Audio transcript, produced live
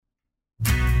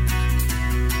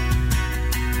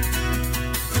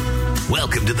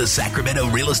Welcome to the Sacramento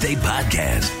Real Estate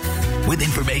Podcast with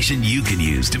information you can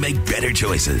use to make better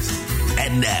choices.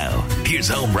 And now, here's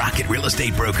home rocket real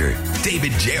estate broker,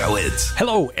 David Jurewicz.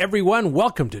 Hello, everyone.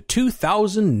 Welcome to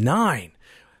 2009.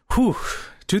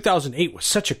 2008 was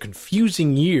such a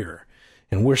confusing year.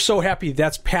 And we're so happy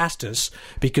that's past us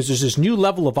because there's this new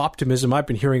level of optimism I've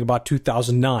been hearing about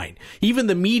 2009. Even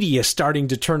the media is starting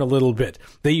to turn a little bit.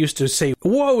 They used to say,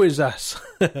 woe is us.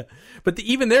 But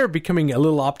even they're becoming a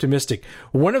little optimistic.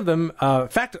 One of them, in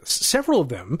fact, several of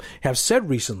them have said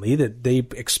recently that they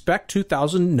expect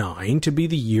 2009 to be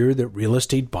the year that real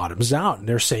estate bottoms out. And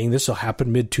they're saying this will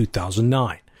happen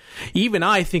mid-2009. Even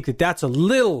I think that that's a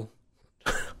little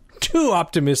too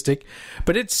optimistic,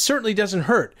 but it certainly doesn't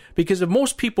hurt, because if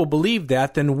most people believe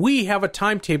that, then we have a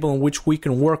timetable in which we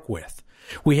can work with.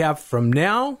 We have from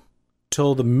now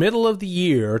till the middle of the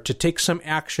year to take some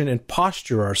action and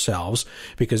posture ourselves,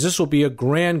 because this will be a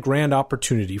grand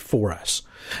opportunity for us.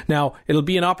 Now, it'll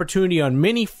be an opportunity on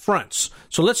many fronts.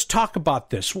 So let's talk about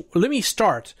this. Let me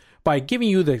start by giving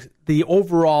you the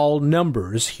overall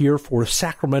numbers here for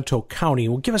Sacramento County.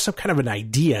 Will give us some kind of an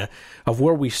idea of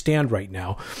where we stand right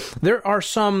now. There are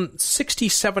some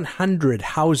 6,700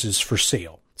 houses for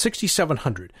sale.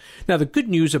 6,700. Now, the good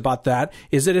news about that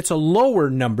is that it's a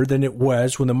lower number than it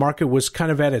was when the market was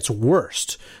kind of at its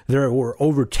worst. There were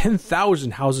over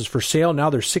 10,000 houses for sale.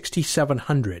 Now there's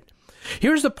 6,700.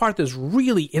 Here's the part that's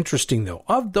really interesting, though.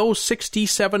 Of those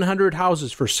 6,700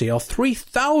 houses for sale,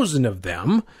 3,000 of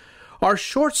them are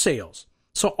short sales.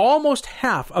 So almost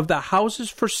half of the houses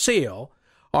for sale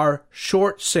are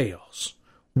short sales.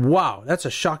 Wow, that's a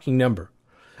shocking number.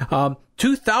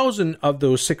 2,000 of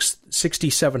those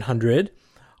 6,700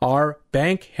 are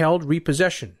bank-held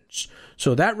repossessions.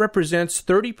 So that represents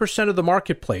 30% of the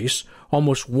marketplace,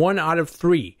 almost 1 out of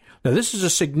 3. Now, this is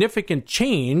a significant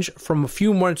change from a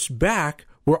few months back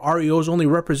where REOs only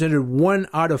represented 1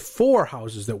 out of 4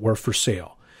 houses that were for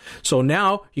sale. So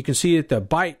now you can see that the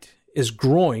bite is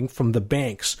growing from the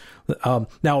banks. Now,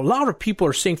 a lot of people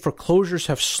are saying foreclosures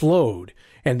have slowed,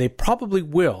 and they probably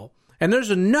will. And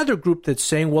there's another group that's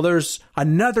saying, well, there's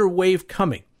another wave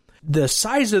coming. The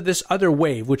size of this other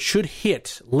wave, which should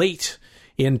hit late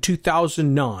in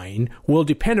 2009, will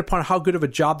depend upon how good of a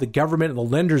job the government and the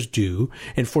lenders do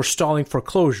in forestalling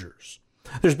foreclosures.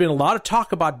 There's been a lot of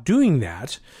talk about doing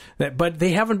that, but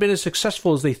they haven't been as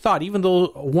successful as they thought. Even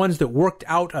though ones that worked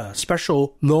out a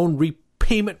special loan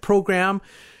repayment program,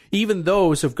 even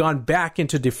those have gone back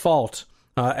into default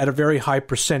at a very high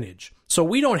percentage. So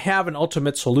we don't have an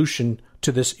ultimate solution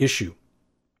to this issue.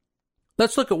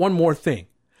 Let's look at one more thing.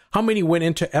 How many went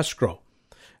into escrow?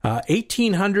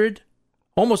 1,800,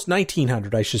 almost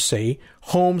 1,900, I should say,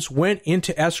 homes went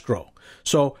into escrow.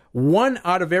 So 1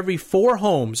 out of every 4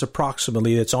 homes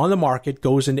approximately that's on the market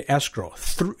goes into escrow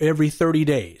every 30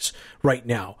 days right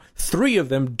now. 3 of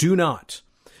them do not.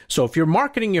 So if you're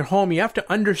marketing your home, you have to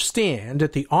understand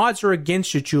that the odds are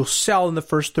against you that you'll sell in the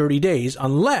first 30 days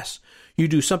unless you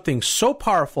do something so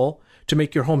powerful to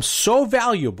make your home so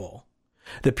valuable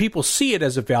that people see it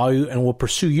as a value and will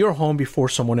pursue your home before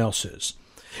someone else's.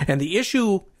 And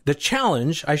the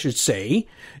challenge, I should say,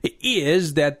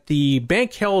 is that the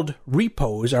bank-held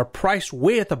repos are priced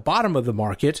way at the bottom of the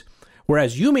market,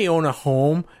 whereas you may own a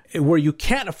home where you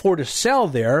can't afford to sell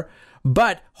there,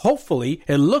 but hopefully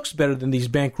it looks better than these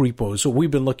bank repos that we've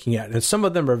been looking at. And some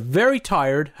of them are very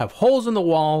tired, have holes in the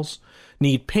walls,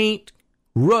 need paint,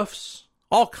 roofs,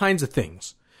 all kinds of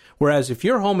things. Whereas if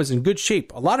your home is in good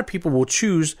shape, a lot of people will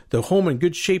choose the home in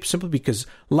good shape simply because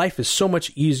life is so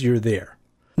much easier there.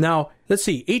 Now, let's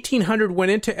see, 1,800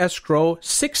 went into escrow,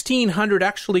 1,600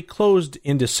 actually closed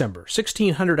in December.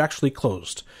 1,600 actually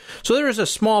closed. So there is a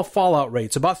small fallout rate.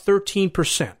 It's about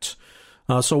 13%.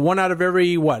 So 1 out of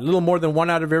every, a little more than 1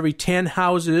 out of every 10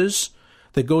 houses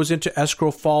that goes into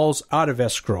escrow falls out of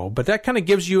escrow. But that kind of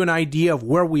gives you an idea of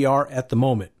where we are at the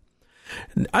moment.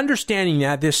 Understanding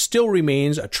that, this still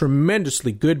remains a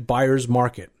tremendously good buyer's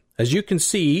market. As you can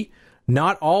see,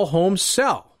 not all homes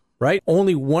sell, right?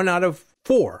 Only 1 out of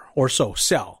 4 or so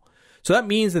sell. So that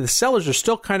means that the sellers are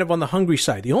still kind of on the hungry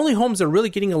side. The only homes that are really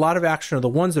getting a lot of action are the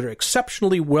ones that are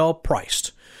exceptionally well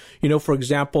priced. You know, for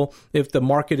example, if the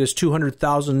market is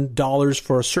 $200,000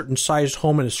 for a certain sized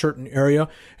home in a certain area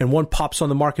and one pops on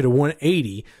the market at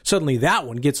 $180,000, suddenly that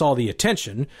one gets all the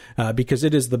attention because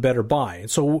it is the better buy.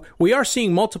 And so we are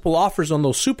seeing multiple offers on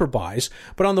those super buys,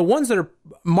 but on the ones that are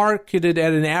marketed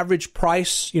at an average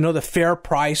price, you know, the fair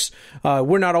price,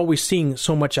 we're not always seeing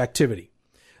so much activity.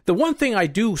 The one thing I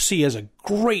do see as a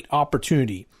great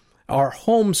opportunity are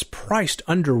homes priced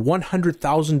under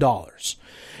 $100,000.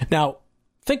 Now,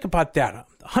 think about that.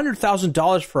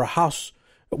 $100,000 for a house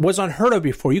was unheard of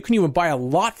before. You can even buy a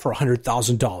lot for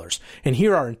 $100,000. And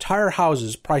here are entire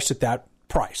houses priced at that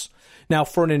price. Now,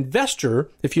 for an investor,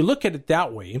 if you look at it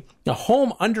that way, a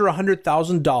home under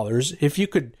 $100,000, if you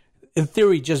could, in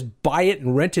theory, just buy it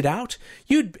and rent it out,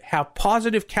 you'd have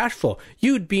positive cash flow.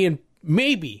 You'd be in,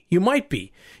 you might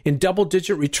be in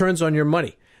double-digit returns on your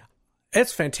money.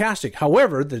 It's fantastic.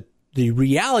 However, the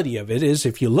reality of it is,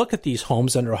 if you look at these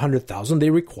homes under $100,000, they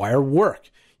require work.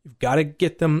 You've got to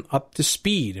get them up to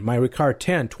speed. It might require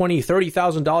 $10,000, $20,000,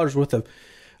 $30,000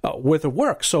 worth of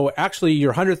work. So actually,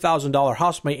 your $100,000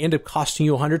 house may end up costing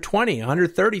you $120,000,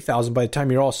 $130,000 by the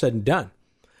time you're all said and done.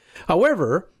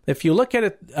 However, if you look at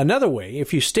it another way,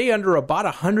 if you stay under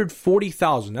about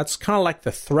 $140,000, that's kind of like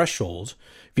the threshold.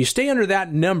 If you stay under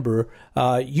that number,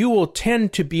 you will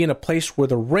tend to be in a place where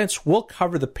the rents will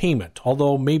cover the payment,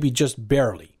 although maybe just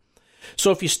barely.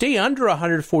 So if you stay under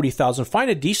 $140,000, find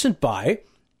a decent buy.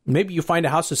 Maybe you find a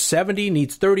house that's $70,000,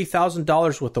 needs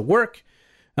 $30,000 worth of work.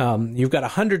 You've got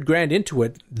 $100,000 into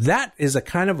it. That is a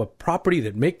kind of a property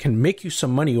that can make you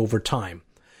some money over time.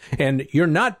 And you're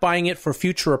not buying it for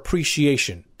future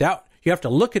appreciation. That you have to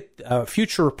look at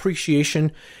future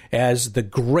appreciation as the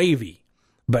gravy.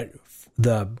 But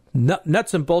the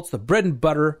nuts and bolts, the bread and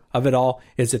butter of it all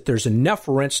is that there's enough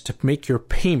rents to make your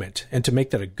payment and to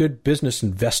make that a good business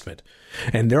investment.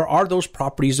 And there are those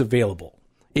properties available.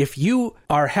 If you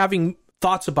are having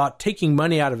thoughts about taking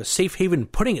money out of a safe haven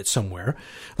and putting it somewhere,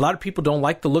 a lot of people don't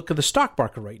like the look of the stock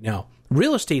market right now.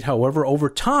 Real estate, however, over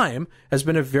time has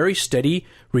been a very steady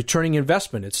returning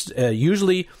investment. It's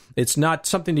usually not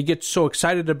something to get so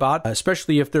excited about,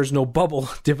 especially if there's no bubble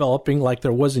developing like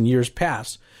there was in years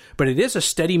past. But it is a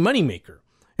steady moneymaker.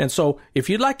 And so if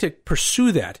you'd like to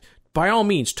pursue that, by all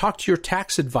means, talk to your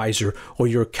tax advisor or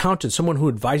your accountant, someone who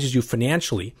advises you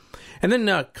financially, and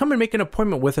then come and make an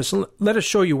appointment with us and let us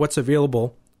show you what's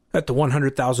available at the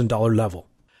 $100,000 level.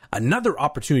 Another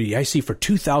opportunity I see for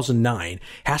 2009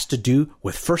 has to do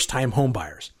with first-time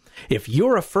homebuyers. If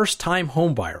you're a first-time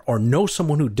homebuyer or know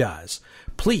someone who does,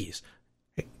 please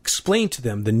explain to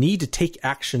them the need to take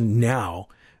action now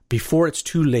before it's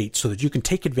too late so that you can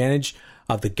take advantage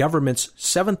of the government's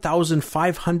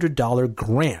 $7,500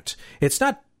 grant. It's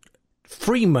not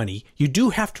free money. You do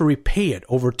have to repay it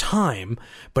over time,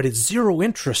 but it's zero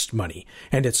interest money.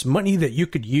 And it's money that you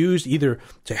could use either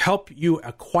to help you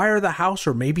acquire the house,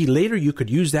 or maybe later you could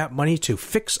use that money to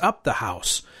fix up the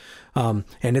house. And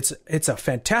it's a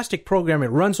fantastic program. It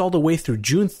runs all the way through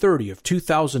June 30 of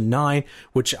 2009,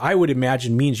 which I would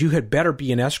imagine means you had better be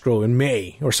in escrow in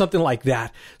May or something like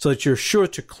that so that you're sure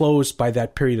to close by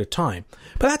that period of time.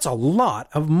 But that's a lot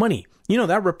of money. You know,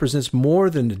 that represents more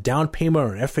than the down payment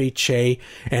or an FHA.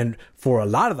 And for a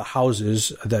lot of the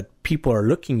houses that people are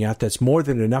looking at, that's more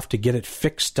than enough to get it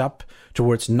fixed up to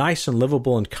where it's nice and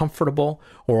livable and comfortable,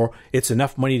 or it's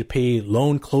enough money to pay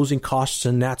loan closing costs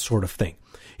and that sort of thing.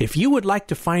 If you would like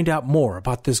to find out more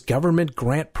about this government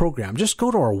grant program, just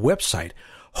go to our website,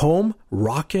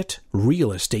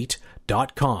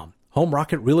 homerocketrealestate.com.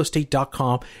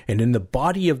 homerocketrealestate.com, and in the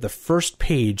body of the first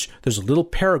page, there's a little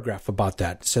paragraph about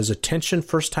that. It says, attention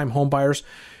first-time homebuyers,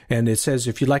 and it says,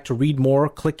 if you'd like to read more,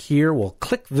 click here. Well,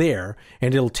 click there,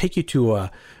 and it'll take you to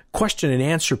a question and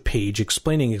answer page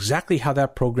explaining exactly how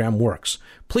that program works.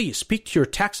 Please speak to your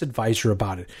tax advisor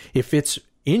about it. If it's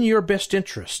in your best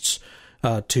interests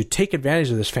to take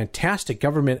advantage of this fantastic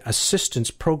government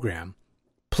assistance program,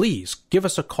 please give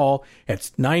us a call at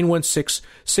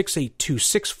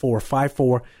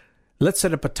 916-682-6454. Let's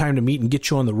set up a time to meet and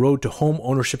get you on the road to home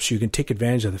ownership so you can take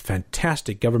advantage of the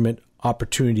fantastic government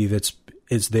opportunity that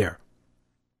is there.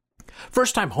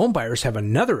 First-time homebuyers have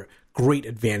another great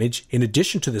advantage in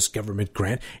addition to this government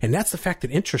grant, and that's the fact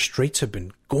that interest rates have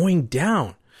been going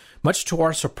down. Much to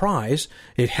our surprise,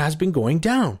 it has been going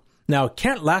down. Now, it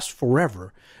can't last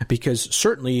forever because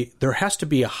certainly there has to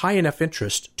be a high enough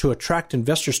interest to attract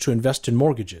investors to invest in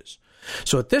mortgages.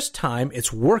 So at this time,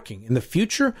 it's working. In the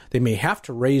future, they may have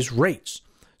to raise rates.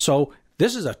 So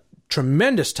this is a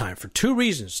tremendous time for two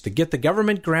reasons: to get the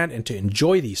government grant and to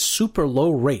enjoy these super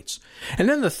low rates. And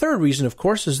then the third reason, of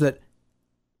course, is that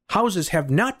houses have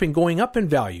not been going up in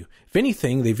value. If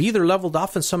anything, they've either leveled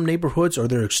off in some neighborhoods or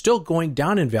they're still going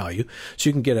down in value. So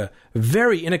you can get a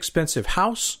very inexpensive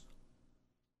house,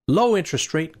 low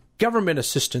interest rate, government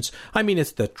assistance. I mean,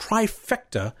 it's the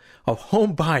trifecta of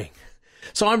home buying.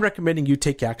 So I'm recommending you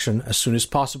take action as soon as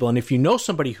possible. And if you know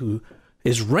somebody who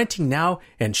is renting now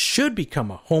and should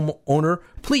become a homeowner,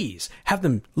 please have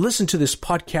them listen to this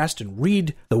podcast and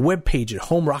read the webpage at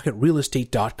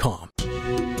homerocketrealestate.com.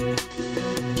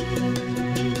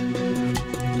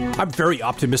 I'm very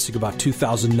optimistic about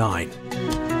 2009.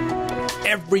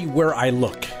 Everywhere I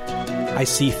look, I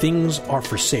see things are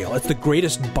for sale. It's the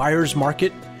greatest buyer's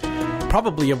market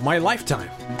probably of my lifetime.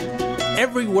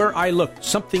 Everywhere I look,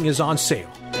 something is on sale.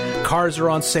 Cars are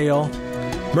on sale.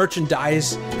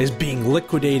 Merchandise is being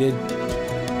liquidated.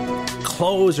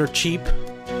 Clothes are cheap.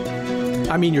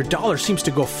 I mean, your dollar seems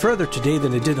to go further today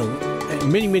than it did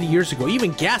many, many years ago.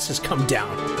 Even gas has come down.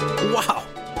 Wow.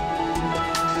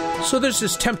 So there's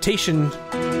this temptation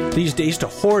these days to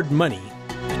hoard money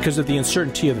because of the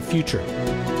uncertainty of the future.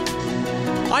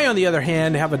 I, on the other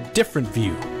hand, have a different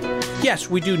view. Yes,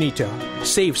 we do need to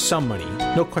save some money,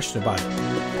 no question about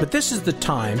it. But this is the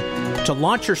time to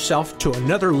launch yourself to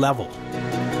another level.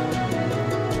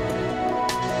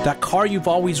 That car you've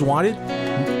always wanted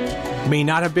may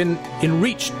not have been in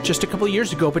reach just a couple of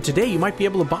years ago, but today you might be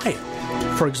able to buy it,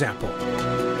 for example.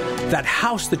 That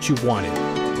house that you wanted.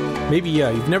 Maybe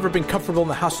you've never been comfortable in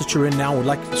the house that you're in now, would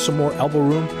like some more elbow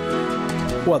room.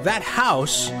 Well, that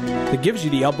house that gives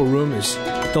you the elbow room is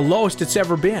the lowest it's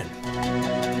ever been.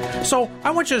 So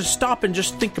I want you to stop and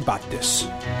just think about this.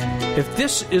 If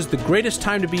this is the greatest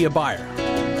time to be a buyer,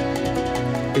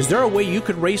 is there a way you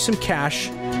could raise some cash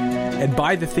and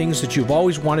buy the things that you've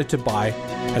always wanted to buy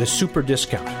at a super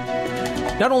discount?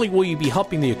 Not only will you be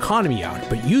helping the economy out,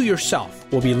 but you yourself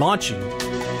will be launching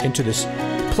into this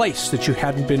place that you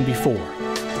hadn't been before.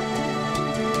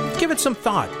 Give it some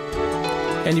thought.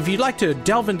 And if you'd like to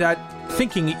delve into that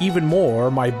thinking even more,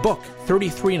 my book,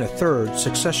 33 1/3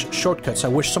 Success Shortcuts I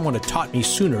Wish Someone Had Taught Me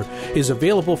Sooner, is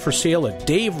available for sale at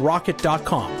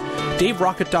DaveRocket.com.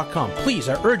 DaveRocket.com. Please,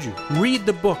 I urge you, read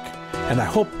the book, and I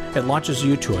hope it launches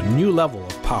you to a new level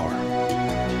of power.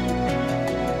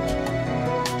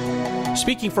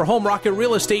 Speaking for Home Rocket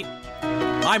Real Estate,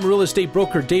 I'm real estate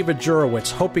broker David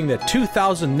Jurewicz, hoping that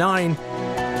 2009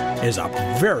 is a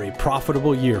very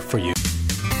profitable year for you.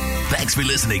 Thanks for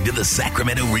listening to the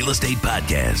Sacramento Real Estate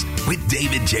Podcast with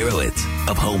David Jurewicz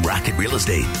of Home Rocket Real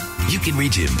Estate. You can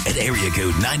reach him at area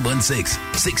code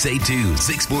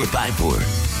 916-682-6454.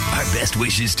 Our best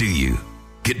wishes to you.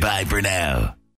 Goodbye for now.